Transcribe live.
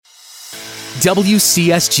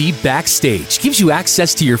WCSG Backstage gives you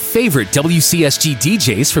access to your favorite WCSG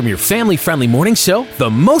DJs from your family-friendly morning show,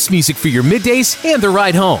 the most music for your middays, and the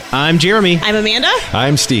ride home. I'm Jeremy. I'm Amanda.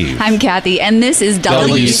 I'm Steve. I'm Kathy, and this is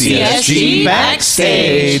WCSG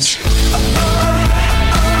Backstage.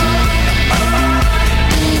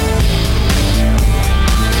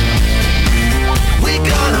 We're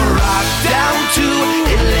gonna rock down to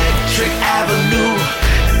Electric Avenue,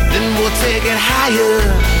 then we'll take it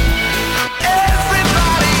higher.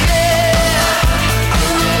 Everybody, yeah.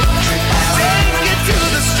 Take it to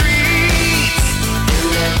the streets.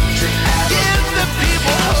 Give the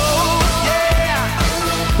people hope,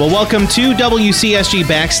 yeah. Well, welcome to WCSG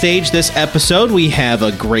Backstage. This episode, we have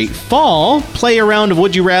a great fall play around of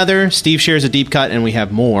Would You Rather. Steve shares a deep cut, and we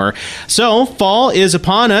have more. So, fall is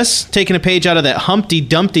upon us. Taking a page out of that Humpty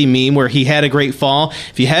Dumpty meme where he had a great fall.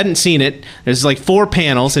 If you hadn't seen it, there's like 4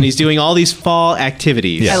 panels, and he's doing all these fall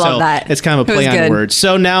activities. I love that. It's kind of a play on words.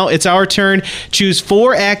 So now it's our turn. Choose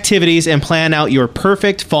 4 activities and plan out your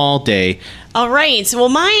perfect fall day. All right. Well,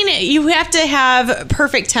 mine, you have to have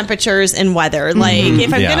perfect temperatures and weather. Like,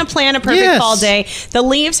 if I'm going to plan a perfect fall day, the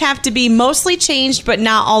leaves have to be mostly changed, but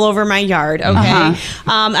not all over my yard. Okay.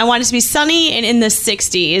 I want it to be sunny and in the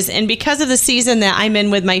 60s. And because of the season that I'm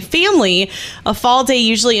in with my family, a fall day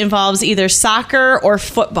usually involves either soccer or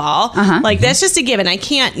football. Like, that's just a given. I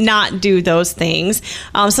can't not do those things.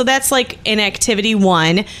 So that's like an activity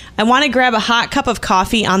 1. I want to grab a hot cup of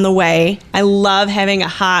coffee on the way. I love having a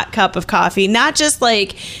hot cup of coffee. Not just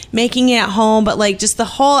like making it at home, but like just the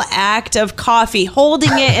whole act of coffee, holding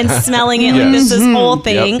it and smelling it. Like this whole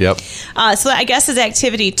thing. Yep. So that I guess is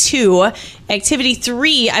activity 2. Activity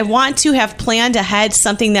 3, I want to have planned ahead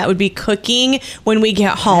something that would be cooking when we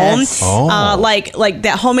get home. Yes. Like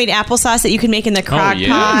that homemade applesauce that you can make in the crock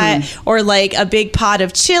pot, or like a big pot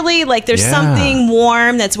of chili. Like there's something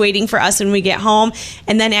warm that's waiting for us when we get home.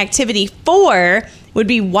 And then activity 4 would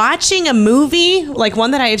be watching a movie, like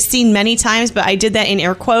one that I have seen many times, but I did that in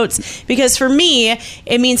air quotes, because for me,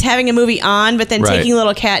 it means having a movie on, but then taking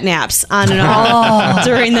little cat naps on and off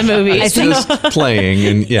during the movie. I think Just playing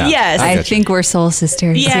and Yes. I think we're soul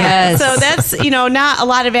sisters. Yeah. Yes. So that's, not a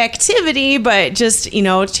lot of activity, but just,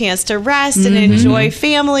 a chance to rest and enjoy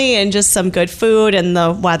family and just some good food and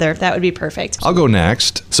the weather. That would be perfect. I'll go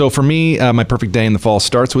next. So for me, my perfect day in the fall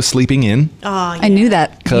starts with sleeping in. Oh, I knew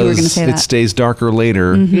that you were going to Because say it that. stays darker later.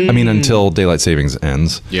 I mean, until daylight savings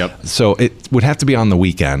ends. Yep. So it would have to be on the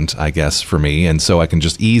weekend, I guess, for me. And so I can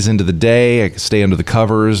just ease into the day. I can stay under the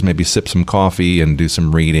covers, maybe sip some coffee and do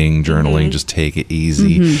some reading, journaling, just take it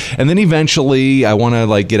easy. And then eventually I want to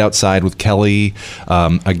like get outside with Kelly.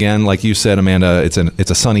 Again, like you said, Amanda,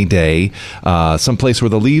 it's a sunny day. Someplace where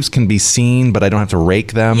the leaves can be seen, but I don't have to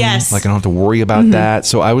rake them. Yes. Like I don't have to worry about that.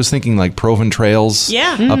 So I was thinking like Proven Trails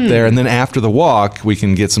up there. And then after the walk, we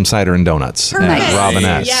can get some cider and donuts at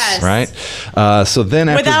Robinette's, Yes. right? So then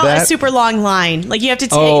after Without that, a super long line. Like you have to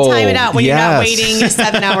time it out when you're not waiting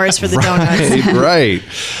 7 hours for the donuts. Right.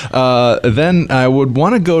 Then I would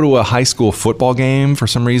want to go to a high school football game for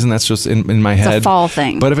some reason. That's just in my head. It's a fall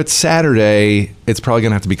thing. But if it's Saturday, it's probably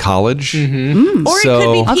going to have to be college. Or it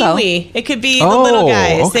could be I'll go. Pee-wee. It could be the little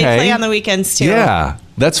guys. Okay. They play on the weekends too. Yeah.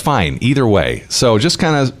 That's fine either way. So just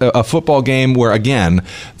kind of a football game where, again,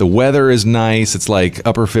 the weather is nice. It's like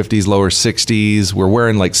upper 50s, lower 60s. We're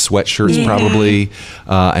wearing like sweatshirts probably,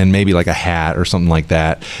 and maybe like a hat or something like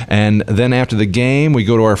that. And then after the game, we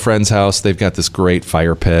go to our friend's house. They've got this great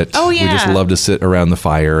fire pit. Oh, yeah. We just love to sit around the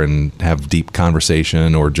fire and have deep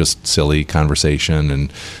conversation or just silly conversation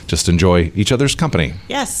and just enjoy each other's company.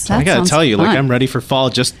 Yes. That I got to sounds tell you, fun. I'm ready for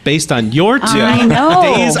fall just based on your 2 I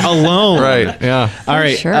know. days alone. Right. Yeah. All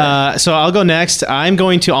right. Sure. So I'll go next. I'm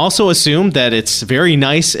going to also assume that it's very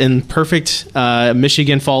nice and perfect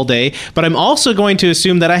Michigan fall day, but I'm also going to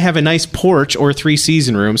assume that I have a nice porch or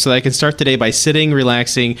 3-season room so that I can start the day by sitting,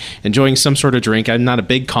 relaxing, enjoying some sort of drink. I'm not a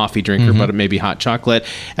big coffee drinker, but maybe hot chocolate,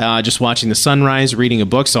 just watching the sunrise, reading a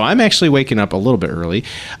book. So I'm actually waking up a little bit early.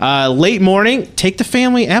 Late morning, take the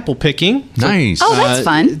family apple picking. Nice. Oh, that's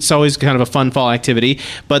fun. It's always kind of a fun fall activity.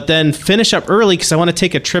 But then finish up early because I want to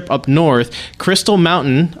take a trip up north. Crystal Mountain,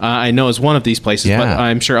 I know is one of these places, but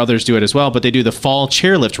I'm sure others do it as well. But they do the fall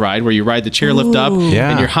chairlift ride where you ride the chairlift up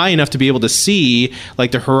and you're high enough to be able to see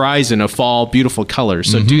like the horizon of fall beautiful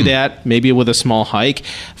colors. So do that, maybe with a small hike.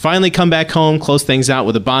 Finally come back home, close things out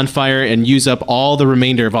with a bonfire, and use up all the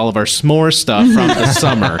remainder of all of our s'more stuff from the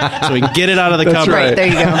summer so we can get it out of the cupboard. Right, there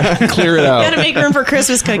you go. Clear it out. Got to make room for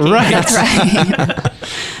Christmas cookies. Right. That's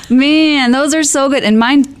right. Man, those are so good. And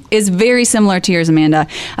mine is very similar to yours, Amanda.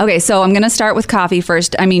 Okay, so I'm going to start with coffee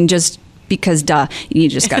first. I mean, just because duh, you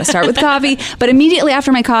just got to start with coffee. But immediately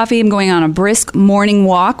after my coffee, I'm going on a brisk morning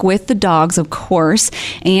walk with the dogs, of course.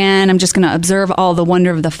 And I'm just going to observe all the wonder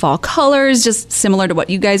of the fall colors, just similar to what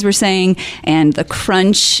you guys were saying, and the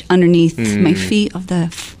crunch underneath my feet of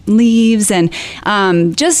the leaves, and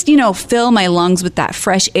just, fill my lungs with that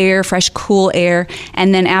fresh air, fresh, cool air.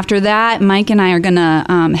 And then after that, Mike and I are going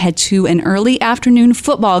to head to an early afternoon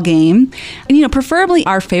football game. And, preferably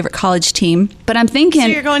our favorite college team. But I'm thinking... So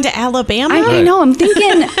you're going to Alabama? I know. I'm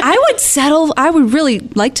thinking I would really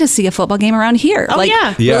like to see a football game around here. Oh,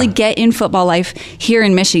 yeah. Really get in football life here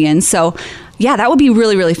in Michigan. So, yeah, that would be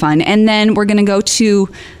really, really fun. And then we're going to go to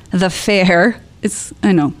the fair.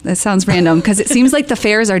 I know that sounds random because it seems like the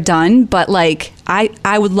fairs are done, but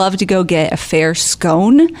I would love to go get a fair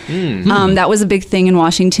scone. That was a big thing in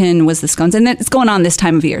Washington, was the scones, and it's going on this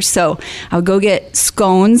time of year. So I would go get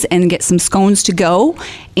scones and get some scones to go,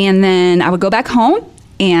 and then I would go back home.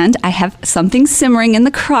 And I have something simmering in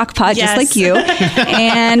the crock pot, just like you.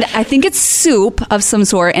 And I think it's soup of some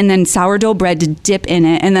sort, and then sourdough bread to dip in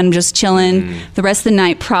it. And then I'm just chilling the rest of the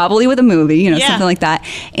night, probably with a movie, something like that.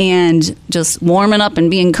 And just warming up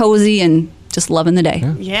and being cozy and just loving the day.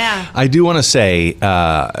 Yeah. I do want to say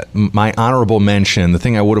my honorable mention, the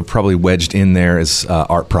thing I would have probably wedged in there is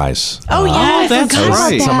Art Prize. Oh, yeah. That's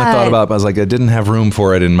right. Something I thought about, but I was like, I didn't have room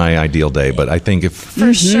for it in my ideal day. But I think if there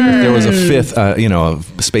was a fifth, a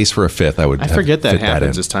space for a fifth, I would. I forget that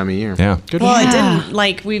happens that this time of year. Yeah. Good. Well, it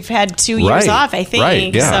didn't. We've had 2 years off, I think.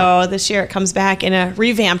 Right, yeah. So this year it comes back in a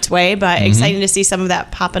revamped way, but exciting to see some of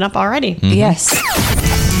that popping up already. Yes.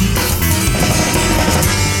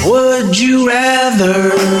 Would you rather?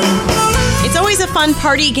 It's always a fun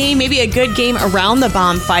party game, maybe a good game around the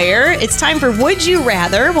bonfire. It's time for Would You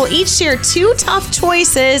Rather. We'll each share 2 tough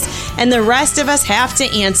choices, and the rest of us have to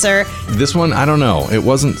answer. This one, I don't know. It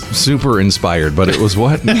wasn't super inspired, but it was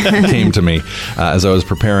what came to me as I was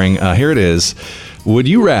preparing. Here it is. Would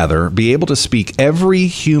you rather be able to speak every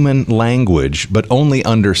human language but only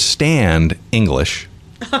understand English?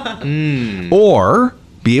 Or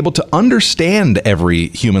be able to understand every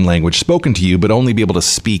human language spoken to you but only be able to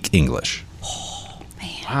speak English?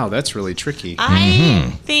 Wow, that's really tricky.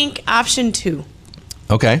 I think option 2.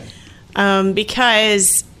 Okay.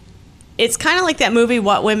 Because it's kind of like that movie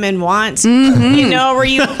What Women Want, where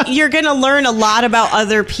you're going to learn a lot about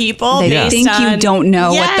other people. They think you don't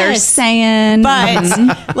know what they're saying. But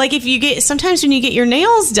sometimes when you get your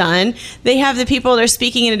nails done, they have the people that are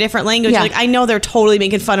speaking in a different language. Yeah. Like, I know they're totally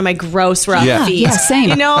making fun of my gross rough feet. Yeah,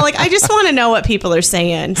 same. I just want to know what people are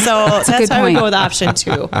saying. So that's why I would go with option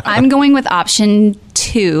 2. I'm going with option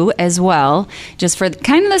 2 as well, just for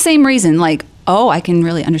kind of the same reason. I can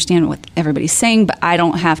really understand what everybody's saying, but I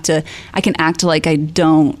can act like I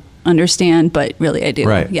don't understand, but really I do.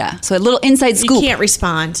 Right. Yeah. So a little inside scoop. You can't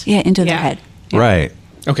respond. Yeah, into their head. Yeah. Right.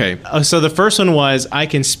 Okay, so the first one was I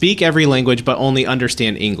can speak every language but only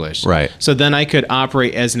understand English. Right. So then I could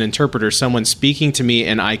operate as an interpreter, someone speaking to me,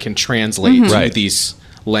 and I can translate to these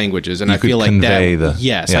languages. And You I feel could like convey that. the-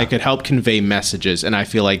 Yes, yeah. I could help convey messages, and I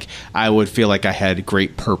feel like I would feel like I had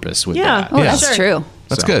great purpose with Yeah. that. Oh, that's true.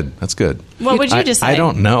 That's So. good. That's good. What would you decide? I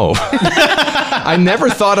don't know. I never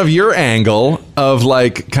thought of your angle of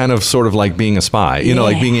sort of being a spy,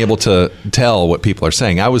 being able to tell what people are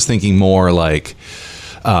saying. I was thinking more like...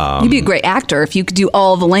 You'd be a great actor if you could do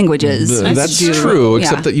all the languages. That's true,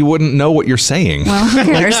 except that you wouldn't know what you're saying. Well,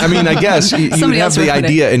 who cares? I mean, I guess you'd Somebody have else the would put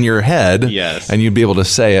idea in your head, Yes. and you'd be able to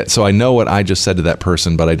say it. So I know what I just said to that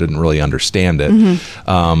person, but I didn't really understand it.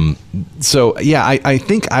 So, yeah, I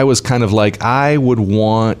think I was kind of I would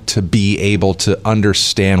want to be able to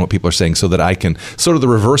understand what people are saying so that I can, sort of the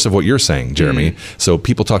reverse of what you're saying, Jeremy. So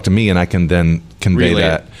people talk to me, and I can then convey Relay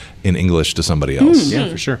that it. in English to somebody else. Yeah,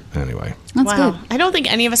 for sure. Anyway. That's good. I don't think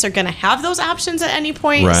any of us are going to have those options at any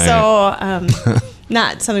point. Right. So,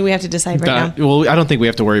 not something we have to decide right now. Well, I don't think we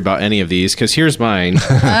have to worry about any of these because here's mine.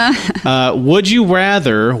 Would you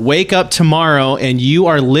rather wake up tomorrow and you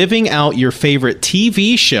are living out your favorite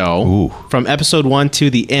TV show from episode 1 to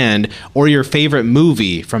the end, or your favorite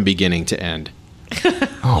movie from beginning to end?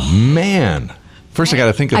 Oh, man. First, I got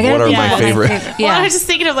to think of what are my favorite. Well, I was just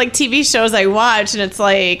thinking of TV shows I watch, and it's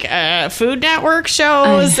Food Network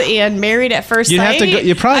shows and Married at First You'd Sight. have to go,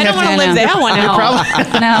 you probably I don't have want to live that one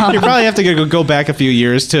out. No. You probably have to go back a few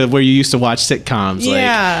years to where you used to watch sitcoms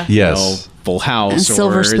Yeah. Yes. Full House And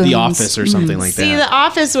Silver or Spoons. The Office or something like See, that. The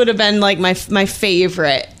Office would have been my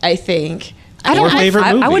favorite, I think.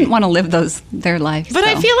 favorite movie. I wouldn't want to live their life. But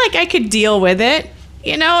I feel like I could deal with it.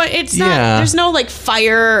 It's not. Yeah. There's no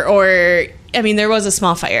fire or I mean, there was a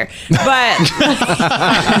small fire, but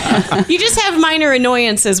you just have minor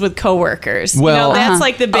annoyances with coworkers. Well, that's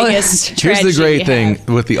like the biggest tragedy. Here's the great thing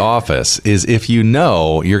with The Office is if you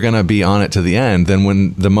know you're going to be on it to the end, then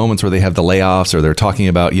when the moments where they have the layoffs or they're talking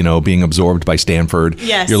about, being absorbed by Stanford,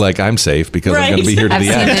 you're like, I'm safe because I'm going to be here to the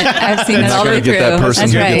end. I've seen it all the way through. Get that person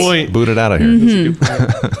who gets booted out of here.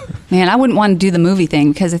 Mm-hmm. Man, I wouldn't want to do the movie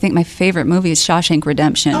thing because I think my favorite movie is Shawshank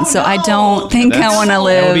Redemption. I don't think I want to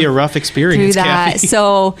live. That would be a rough experience through that. Kathy.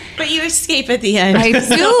 But you escape at the end. I do.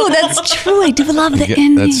 That's true. I do love the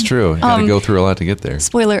ending. That's true. You got to go through a lot to get there.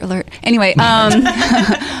 Spoiler alert. Anyway,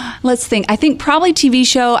 let's think. I think probably TV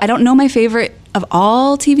show. I don't know my favorite of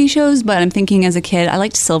all TV shows, but I'm thinking as a kid, I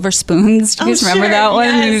liked Silver Spoons. Do you guys remember that one?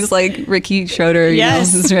 Yes. He was like Ricky Schroeder,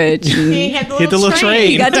 was rich. He had the little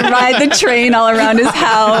train. He got to ride the train all around his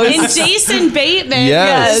house. And Jason Bateman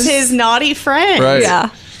was his naughty friend. Right. Yeah.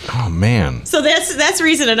 Oh man. So that's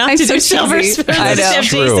reason enough to do Silver Spoons. I know. Have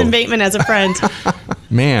Jason Bateman as a friend.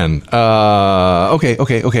 Man.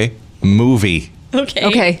 Okay. Movie.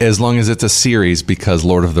 Okay. As long as it's a series, because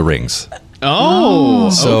Lord of the Rings. Oh,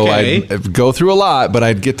 so okay. I'd go through a lot, but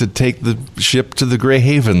I'd get to take the ship to the Grey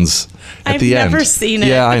Havens at the end. I've never seen it.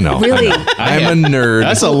 Yeah, I know. Really? I'm a nerd.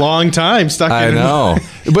 That's a long time stuck in. I know.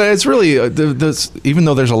 But it's really, even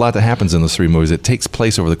though there's a lot that happens in those three movies, it takes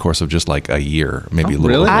place over the course of just like a year, maybe a little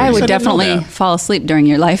really? bit. I would I didn't know definitely that. fall asleep during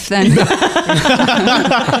your life then.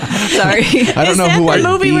 Sorry. I don't know who Is that the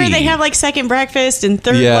I'd movie be. where they have like second breakfast and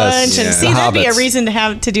third lunch? And see, The that'd be a Hobbits. reason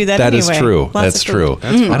to do that That anyway. is true. Lots That's of true.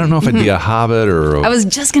 food. I don't know if I'd be a hobbit or a I was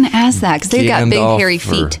just going to ask that because they've got big, Gandalf hairy or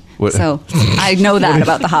feet. what- So I know that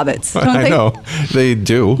about the hobbits. Don't I they? know. They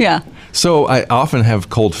do. Yeah. So I often have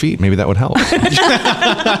cold feet. Maybe that would help.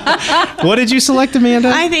 What did you select, Amanda?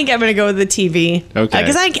 I think I'm going to go with the TV. Okay.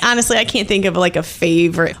 Because I can't think of like a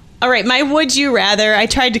favorite. All right, my would you rather, I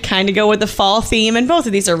tried to kind of go with the fall theme, and both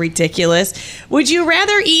of these are ridiculous. Would you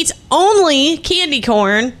rather eat only candy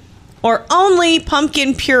corn or only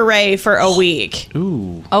pumpkin puree for a week?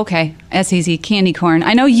 Ooh. Okay, that's easy. Candy corn.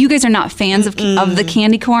 I know you guys are not fans of the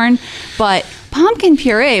candy corn, but pumpkin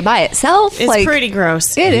puree by itself, It's pretty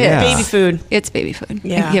gross. It is. Yeah. Baby food. It's baby food.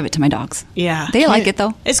 Yeah. I give it to my dogs. Yeah. They like it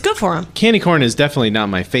though. It's good for them. Candy corn is definitely not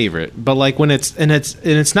my favorite, but like when it's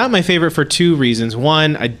not my favorite for two reasons.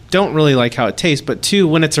 One, I don't really like how it tastes, but two,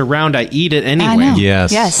 when it's around, I eat it anyway. I know.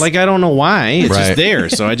 Yes. Like I don't know why, it's Right. just there,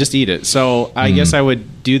 so I just eat it. So I guess I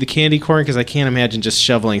would do the candy corn because I can't imagine just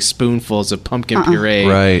shoveling spoonfuls of pumpkin puree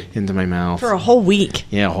Right. into my mouth For a whole week.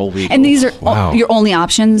 Yeah, a whole week. And these are Wow. your only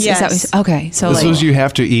options? Yes. Is that okay. So This like, was you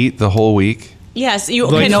have to eat the whole week. Yes, you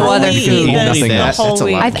Like can no only other eat food. this Nothing the else. whole That's a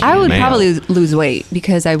week. lot. I would Man. probably lose weight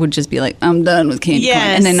because I would just be like, I'm done with candy corn,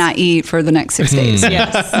 Yes. and then not eat for the next 6 days.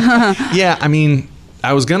 Yes. Yeah, I mean,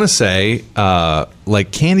 I was gonna say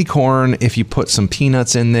like candy corn if you put some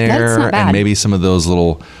peanuts in That's there not bad. and maybe some of those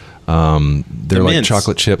little they're like mints.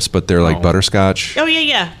 chocolate chips, but they're like butterscotch. Oh,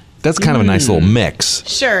 yeah. That's kind of a nice little mix.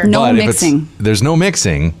 Sure. No But if it's- mixing. there's no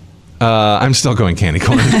mixing. I'm still going candy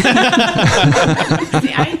corn.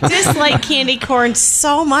 I dislike candy corn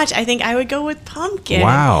so much. I think I would go with pumpkin.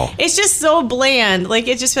 Wow. It's just so bland. Like,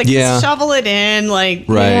 it's just like, Yeah. shovel it in, like,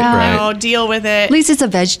 Right, Yeah. you know, deal with it. At least it's a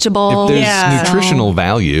vegetable. If there's Yeah. nutritional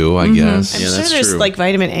value, I guess. I'm Yeah, sure that's there's true. like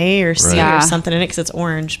vitamin A or C Right. Yeah. or something in it because it's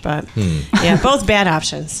orange. But yeah, both bad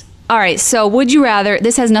options. All right, so would you rather,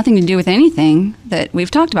 this has nothing to do with anything that we've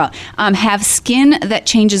talked about, have skin that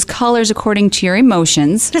changes colors according to your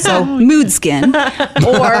emotions, so mood skin,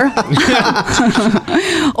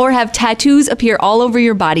 or have tattoos appear all over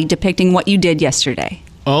your body depicting what you did yesterday?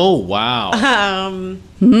 Oh wow. I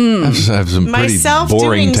have some pretty Myself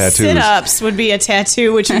boring doing tattoos. sit-ups would be a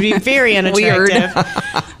tattoo, which would be very unattractive.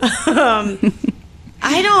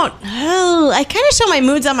 I kind of show my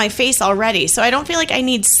moods on my face already, so I don't feel like I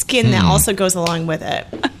need skin that also goes along with it.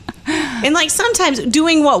 And like sometimes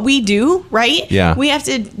doing what we do, right? Yeah. We have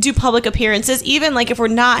to do public appearances, even like if we're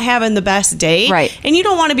not having the best day. Right. And you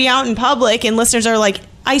don't want to be out in public and listeners are like,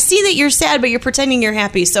 I see that you're sad, but you're pretending you're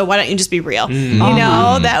happy, so why don't you just be real? You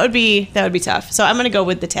know, that would be tough. So I'm gonna go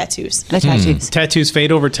with the tattoos. The tattoos. Tattoos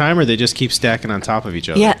fade over time, or they just keep stacking on top of each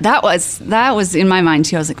other? Yeah, that was in my mind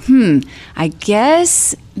too. I was like, I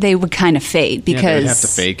guess they would kind of fade they would because have to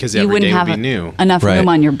fade 'cause you every wouldn't day would have be new. enough Right. room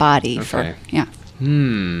on your body Okay. for yeah.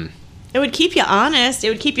 It would keep you honest. It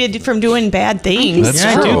would keep you from doing bad things. That's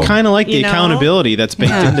Yeah, I true. do kind of like the You know? accountability that's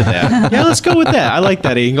baked into that. Yeah, let's go with that. I like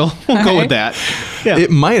that angle. We'll go with that. Yeah.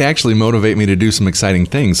 It might actually motivate me to do some exciting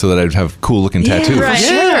things so that I'd have cool looking tattoos. right.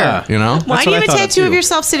 Yeah. You know? Why That's do you what I have a thought tattoo of too.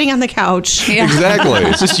 yourself sitting on the couch? Yeah. Exactly.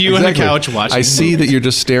 It's just you on the couch watching I see that you're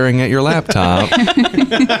just staring at your laptop,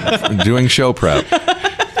 doing show prep.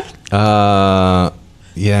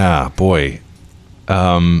 Yeah, boy.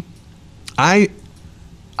 I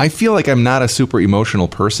feel like I'm not a super emotional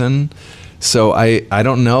person, so I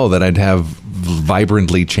don't know that I'd have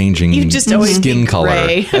vibrantly changing You'd just always skin be color.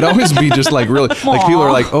 gray. I'd always be just like really like people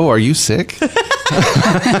are like, "Oh, are you sick?"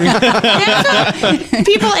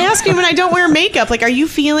 People ask me when I don't wear makeup, like, "Are you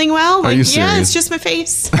feeling well?" Like, you yeah, serious? it's just my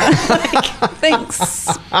face. Thanks.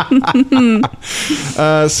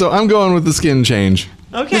 So I'm going with the skin change.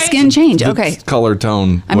 Okay. The skin change. The Okay. color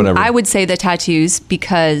tone, whatever. I would say the tattoos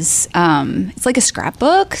because it's like a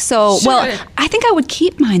scrapbook. So, Sure. well, I think I would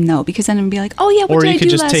keep mine though because then I'd be like, oh yeah, what Or did I you could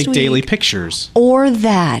do just last take week? daily pictures. Or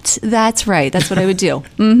that. That's right. That's what I would do.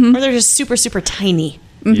 Or they're just super, super tiny.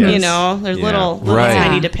 You Yes. know, they're Yeah. little Right.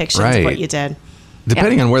 tiny depictions of Right. what you did.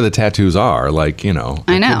 Depending on where the tattoos are, like, you know,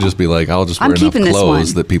 I it know. could just be like, I'll just I'm wear enough keeping this clothes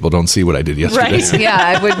one. that people don't see what I did yesterday. Right.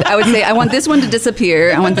 Yeah, I would say I want this one to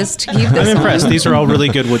disappear. I want this to keep I'm this impressed. one. These are all really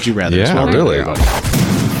good would you rather. Yeah, really.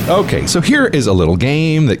 Okay, so here is a little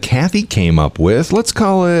game that Kathy came up with. Let's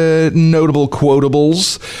call it Notable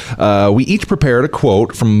Quotables. We each prepared a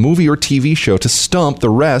quote from a movie or TV show to stump the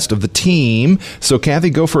rest of the team. So, Kathy,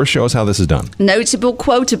 go first. Show us how this is done. Notable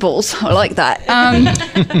quotables. I like that.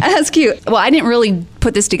 That's cute. Well, I didn't really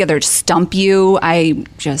put this together to stump you.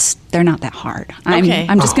 They're not that hard. Okay.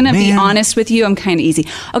 I'm just going to be man. honest with you. I'm kind of easy.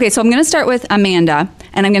 Okay, so I'm going to start with Amanda,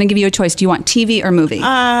 and I'm going to give you a choice. Do you want TV or movie?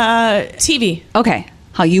 TV. Okay.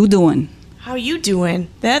 How you doing? How you doing?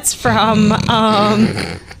 That's from.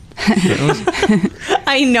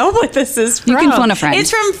 I know what this is from. You can phone a friend.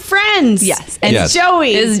 It's from Friends. Yes. And Yes.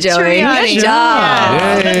 Joey. Is Joey. Tribbiani. Good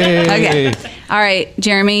job. Yeah. Okay. All right,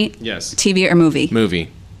 Jeremy. Yes. TV or movie? Movie.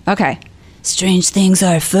 Okay. Strange things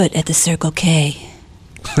are afoot at the Circle K.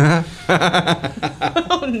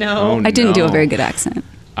 Oh no. I didn't do a no. very good accent.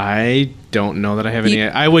 I don't know that I have any.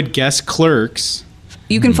 I would guess Clerks,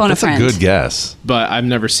 You can phone That's a a friend. good guess. but I've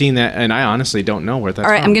never seen that, and I honestly don't know where that's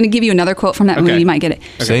All right, from. I'm going to give you another quote from that movie. Okay. You might get it.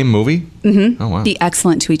 Same movie? Mm-hmm. Oh, wow. Be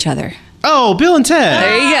excellent to each other. Oh, Bill and Ted.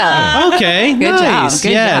 There you go. Okay, Good job, nice.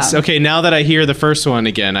 good Yes. job. Okay, now that I hear the first one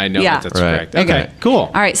again, I know Yeah. that that's Right. correct. Okay, Okay.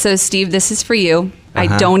 cool. All right, so Steve, this is for you. Uh-huh.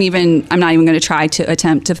 I'm not even going to try to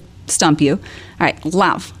attempt to stump you. All right,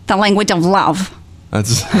 love. The language of love.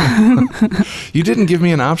 That's You didn't give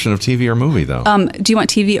me an option of TV or movie, though. Do you want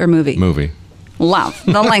TV or movie? Movie. Love.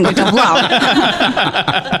 The language of love.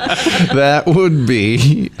 That would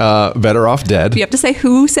be Better Off Dead. You have to say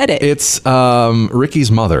who said it. It's Ricky's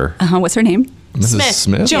mother, What's her name? Mrs.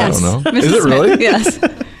 Smith. Jones. I don't know. Mrs. Is it Smith. really? Yes.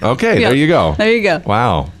 Okay, Yeah. there you go. There you go.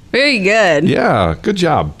 Wow. Very good. Yeah, good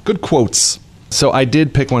job. Good quotes. So I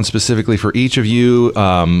did pick one specifically for each of you.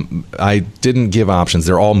 I didn't give options.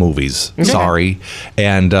 They're all movies. Sorry.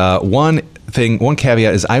 And one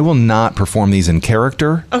caveat is I will not perform these in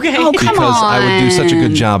character. Okay. Oh, come Because I would do such a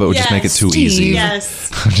good job, it would just make it Yes, too easy. Yes.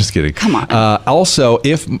 I'm just kidding. Come on. Also,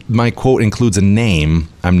 if my quote includes a name,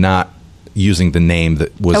 I'm not using the name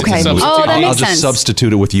that was Okay. in the movie. Oh, that I'll makes just sense.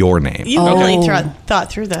 substitute it with your name. You Oh. really thought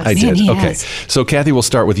through this. I did. he Okay. has. So, Kathy, we'll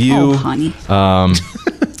start with you. Oh, honey.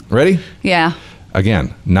 Ready? Yeah.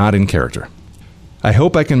 Again, not in character. I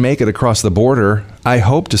hope I can make it across the border. I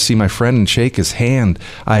hope to see my friend and shake his hand.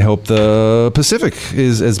 I hope the Pacific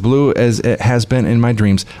is as blue as it has been in my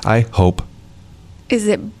dreams. I hope. Is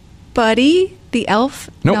it Buddy the elf?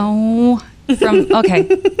 Nope. No. Okay.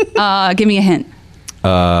 Give me a hint.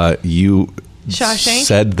 You Shawshank?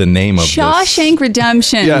 said the name of Shawshank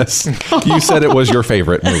Redemption. This. Yes. You said it was your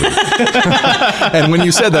favorite movie. And when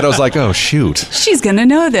you said that, I was like, oh, shoot. She's going to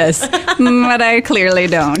know this, but I clearly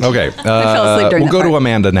don't. Okay. I fell asleep during we'll that go to part.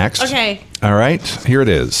 Amanda next. Okay. All right. Here it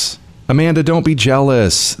is. Amanda, don't be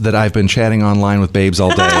jealous that I've been chatting online with babes all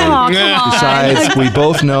day. Oh, come on. Besides, we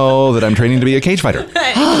both know that I'm training to be a cage fighter.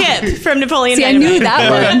 Kip from Napoleon See, I Dynamite. knew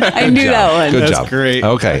that one. I knew that one. Good That's job. great.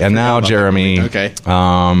 Okay, and now Jeremy. Okay.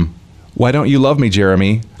 Why don't you love me,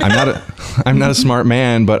 Jeremy? I'm not a smart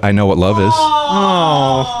man, but I know what love is.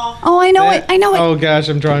 Oh, I know it. I know it. Oh gosh,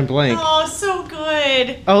 I'm drawing blank. Oh, so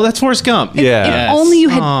good. Oh, that's Forrest Gump. Yeah. If only you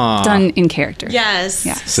had Aw. done in character. Yes.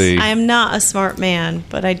 Yeah. See. I am not a smart man,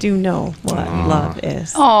 but I do know what love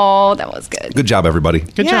is. Oh, that was good. Good job, everybody.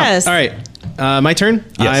 Good Yes. job. All right. My turn.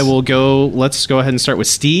 Yes. I will go. Let's go ahead and start with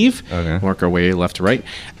Steve. Okay. Work our way left to right.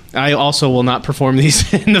 I also will not perform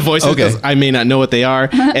these in the voices Okay. because I may not know what they are,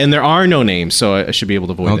 and there are no names, so I should be able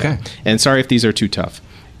to avoid Okay. that. And sorry if these are too tough.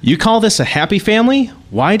 You call this a happy family?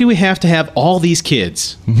 Why do we have to have all these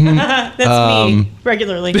kids? That's me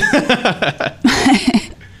regularly.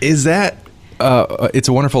 Is that It's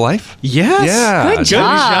a Wonderful Life? Yes. Yeah. Good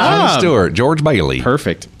job. Jon Stewart, George Bailey.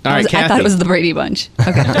 Perfect. All right, I Kathy. thought it was the Brady Bunch.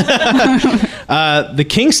 Okay. The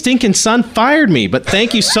King Stinkin' Son fired me, but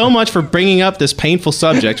thank you so much for bringing up this painful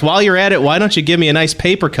subject. While you're at it, why don't you give me a nice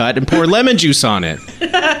paper cut and pour lemon juice on it?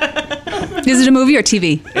 Is it a movie or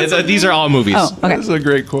TV? These are all movies. Oh, okay. That's a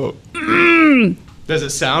great quote. Does it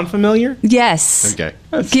sound familiar? Yes. Okay.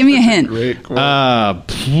 Give me a hint. Great quote.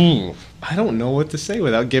 I don't know what to say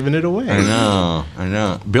without giving it away. I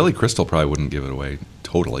know. Billy Crystal probably wouldn't give it away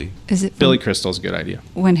totally. Is it Billy Crystal's a good idea.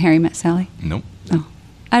 When Harry Met Sally? Nope. Oh,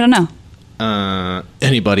 I don't know.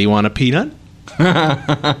 Anybody want a peanut?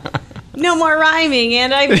 No more rhyming,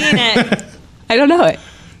 and I mean it. I don't know it.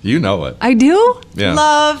 You know it. I do? Yeah.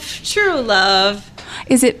 Love, true love.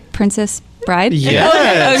 Is it Princess Bride?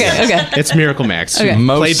 Yes. Okay. It's Miracle Max, Okay. played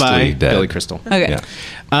Mostly by dead. Billy Crystal. Okay. Yeah.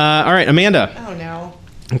 All right, Amanda. Oh no,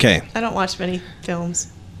 Okay. I don't watch many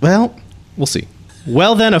films. Well, we'll see.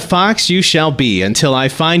 Well, then, a fox you shall be until I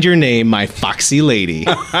find your name, my foxy lady.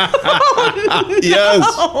 Yes.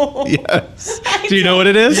 Yes. Do you know what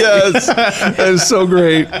it is? Yes. That is so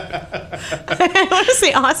great. I want to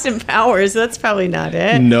say Austin Powers. That's probably not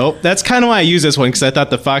it. Nope. That's kind of why I use this one, because I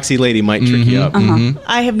thought the foxy lady might trick you up.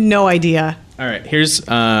 I have no idea. All right, here's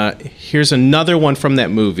another one from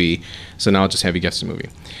that movie. So now I'll just have you guess the movie.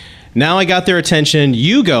 Now I got their attention.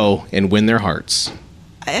 You go and win their hearts.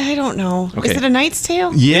 I don't know. Okay. Is it A Knight's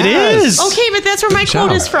Tale? It is. Okay, but that's where my job.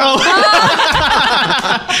 quote is from.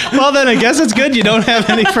 Well, then I guess it's good you don't have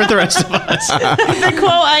any for the rest of us. The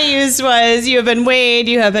quote I used was, "You have been weighed,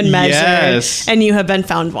 you have been measured, Yes. and you have been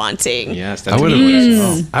found wanting." Yes, I that's would good.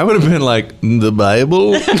 have. I would have been like the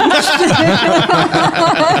Bible. Yes,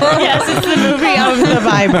 it's the movie of the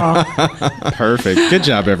Bible. Perfect. Good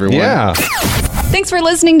job, everyone. Yeah. Thanks for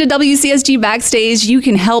listening to WCSG Backstage. You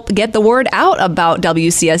can help get the word out about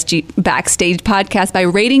WCSG Backstage podcast by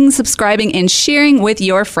rating, subscribing, and sharing with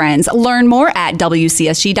your friends. Learn more at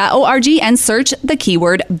WCSG.org and search the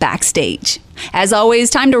keyword backstage. As always,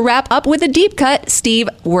 time to wrap up with a deep cut. Steve,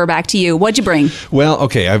 we're back to you. What'd you bring? Well,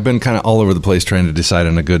 okay. I've been kind of all over the place trying to decide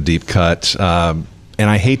on a good deep cut. And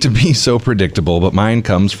I hate to be so predictable, but mine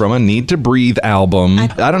comes from a Need to Breathe album. I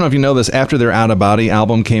don't know if you know this. After their Out of Body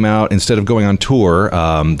album came out, instead of going on tour,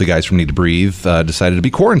 the guys from Need to Breathe decided to be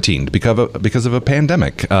quarantined because of a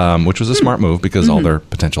pandemic, which was a smart move because all their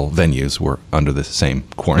potential venues were under the same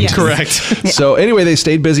quarantine. Yes. Correct. So anyway, they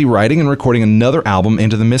stayed busy writing and recording another album,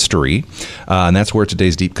 Into the Mystery, and that's where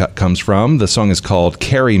today's deep cut comes from. The song is called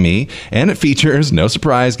Carry Me, and it features, no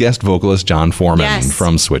surprise, guest vocalist John Foreman Yes.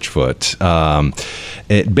 from Switchfoot.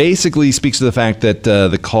 It basically speaks to the fact that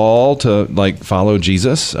the call to follow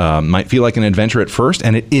Jesus might feel like an adventure at first,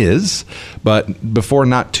 and it is, but before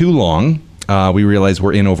not too long, we realize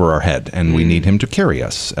we're in over our head, and we need him to carry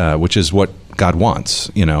us, which is what God wants,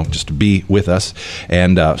 just to be with us.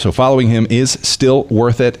 And so following him is still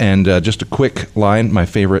worth it. And just a quick line, my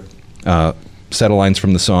favorite set of lines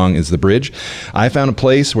from the song is the bridge. I found a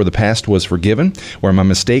place where the past was forgiven, where my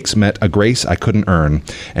mistakes met a grace I couldn't earn.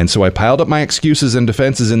 And so I piled up my excuses and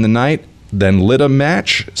defenses in the night, then lit a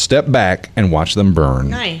match, stepped back, and watched them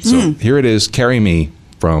burn. Nice. So here it is, Carry Me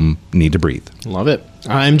from Need to Breathe. Love it.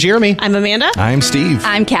 I'm Jeremy. I'm Amanda. I'm Steve.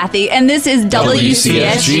 I'm Kathy, and this is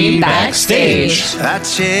WCSG Backstage. I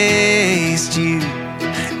chased you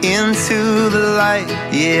into the light.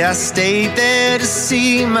 Yeah, I stayed there to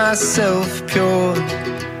see myself pure.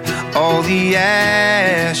 All the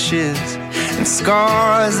ashes and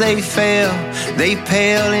scars, they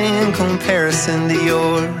pale in comparison to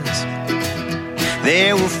yours.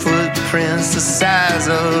 There were footprints the size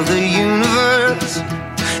of the universe.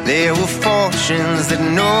 There were fortunes that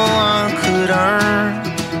no one could earn.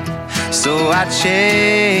 So I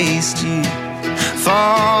chased you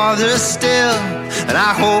farther still, and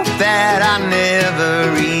I hope that I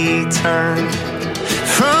never return.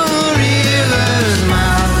 From the river's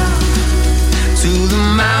mouth to the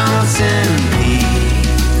mountain peak,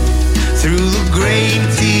 through the great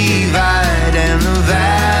divide and the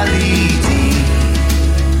valley deep,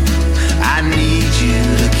 I need you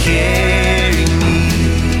to carry me.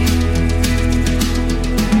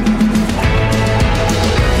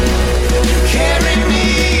 Carry me.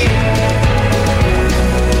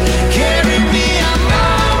 Carry me, I'm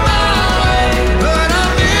on my way, but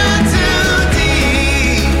I'm in too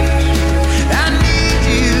deep. I need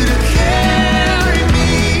you to carry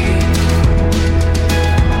me.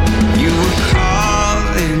 You were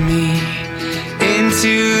calling me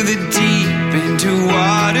into the deep, into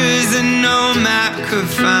waters that no map could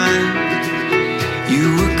find. You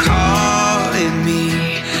were calling me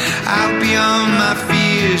out beyond my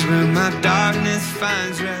fears, where my darkness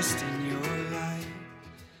finds rest.